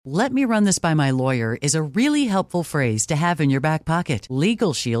Let me run this by my lawyer is a really helpful phrase to have in your back pocket.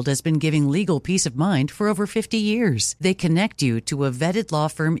 Legal Shield has been giving legal peace of mind for over 50 years. They connect you to a vetted law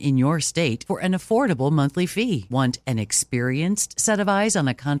firm in your state for an affordable monthly fee. Want an experienced set of eyes on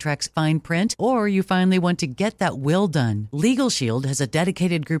a contract's fine print? Or you finally want to get that will done? Legal Shield has a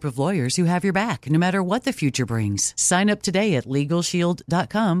dedicated group of lawyers who have your back, no matter what the future brings. Sign up today at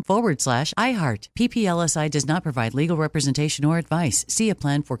LegalShield.com/iHeart. PPLSI does not provide legal representation or advice. See a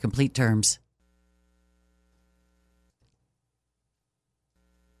plan for complete terms.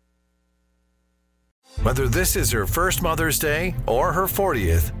 Whether this is her first Mother's Day or her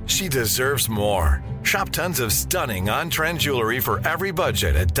 40th, she deserves more. Shop tons of stunning on-trend jewelry for every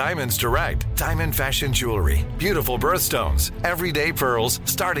budget at Diamonds Direct. Diamond fashion jewelry, beautiful birthstones, everyday pearls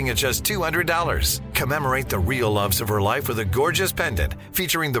starting at just $200. Commemorate the real loves of her life with a gorgeous pendant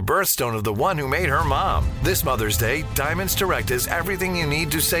featuring the birthstone of the one who made her mom. This Mother's Day, Diamonds Direct is everything you need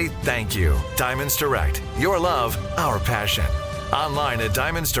to say thank you. Diamonds Direct, your love, our passion. Online at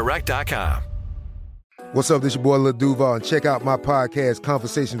diamondsdirect.com. What's up, this your boy Lil Duval, and check out my podcast,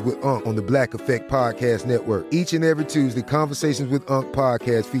 Conversations with Unc, on the Black Effect Podcast Network. Each and every Tuesday, Conversations with Unc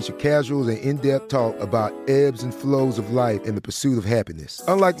podcast feature casuals and in-depth talk about ebbs and flows of life and the pursuit of happiness.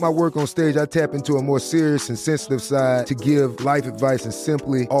 Unlike my work on stage, I tap into a more serious and sensitive side to give life advice and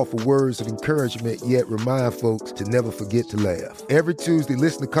simply offer words of encouragement, yet remind folks to never forget to laugh. Every Tuesday,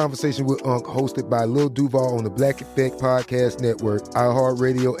 listen to Conversations with Unc, hosted by Lil Duval on the Black Effect Podcast Network,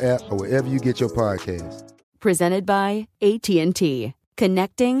 iHeartRadio app, or wherever you get your podcasts. Presented by AT&T.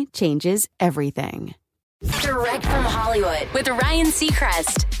 Connecting changes everything. Direct from Hollywood with Ryan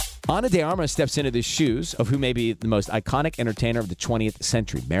Seacrest. Ana de Armas steps into the shoes of who may be the most iconic entertainer of the 20th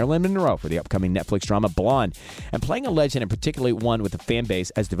century, Marilyn Monroe, for the upcoming Netflix drama Blonde. And playing a legend, and particularly one with a fan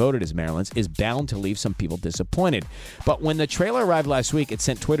base as devoted as Marilyn's, is bound to leave some people disappointed. But when the trailer arrived last week, it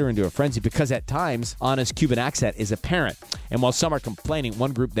sent Twitter into a frenzy because at times, Ana's Cuban accent is apparent. And while some are complaining,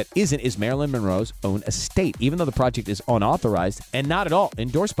 one group that isn't is Marilyn Monroe's own estate, even though the project is unauthorized and not at all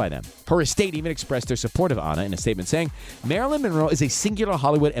endorsed by them. Her estate even expressed their support of Ana in a statement saying, Marilyn Monroe is a singular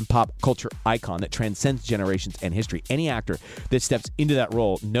Hollywood and pop culture icon that transcends generations and history. Any actor that steps into that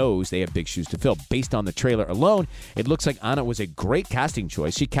role knows they have big shoes to fill. Based on the trailer alone, it looks like Ana was a great casting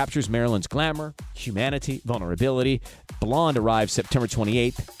choice. She captures Marilyn's glamour, humanity, vulnerability. Blonde arrives September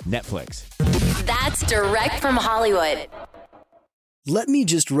 28th, Netflix. That's direct from Hollywood. Let me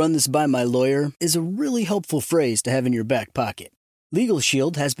just run this by my lawyer is a really helpful phrase to have in your back pocket. Legal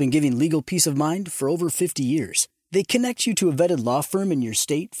Shield has been giving legal peace of mind for over 50 years. They connect you to a vetted law firm in your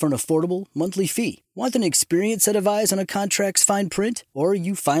state for an affordable monthly fee. Want an experienced set of eyes on a contract's fine print? Or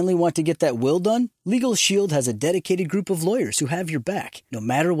you finally want to get that will done? Legal Shield has a dedicated group of lawyers who have your back, no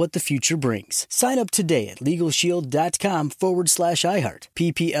matter what the future brings. Sign up today at LegalShield.com/iHeart.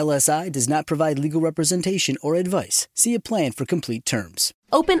 PPLSI does not provide legal representation or advice. See a plan for complete terms.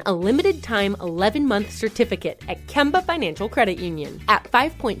 Open a limited-time 11-month certificate at Kemba Financial Credit Union. At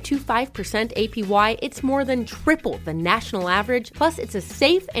 5.25% APY, it's more than triple the national average, plus it's a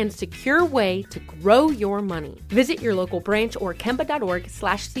safe and secure way to grow your money. Visit your local branch or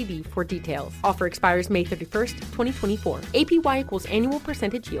kemba.org/cb for details. Offer expires May 31st, 2024. APY equals annual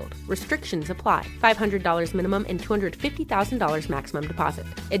percentage yield. Restrictions apply. $500 minimum and $250,000 maximum deposit.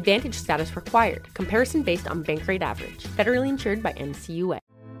 Advantage status required. Comparison based on bank rate average. Federally insured by NCUA.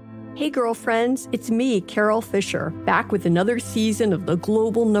 Hey girlfriends, it's me, Carol Fisher, back with another season of the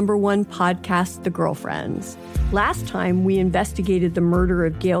global #1 podcast, The Girlfriends. Last time, we investigated the murder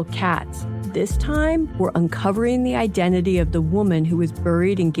of Gail Katz. This time, we're uncovering the identity of the woman who was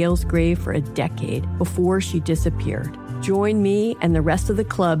buried in Gail's grave for a decade before she disappeared. Join me and the rest of the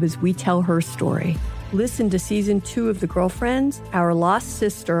club as we tell her story. Listen to Season 2 of The Girlfriends, Our Lost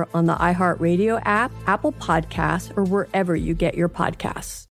Sister on the iHeartRadio app, Apple Podcasts, or wherever you get your podcasts.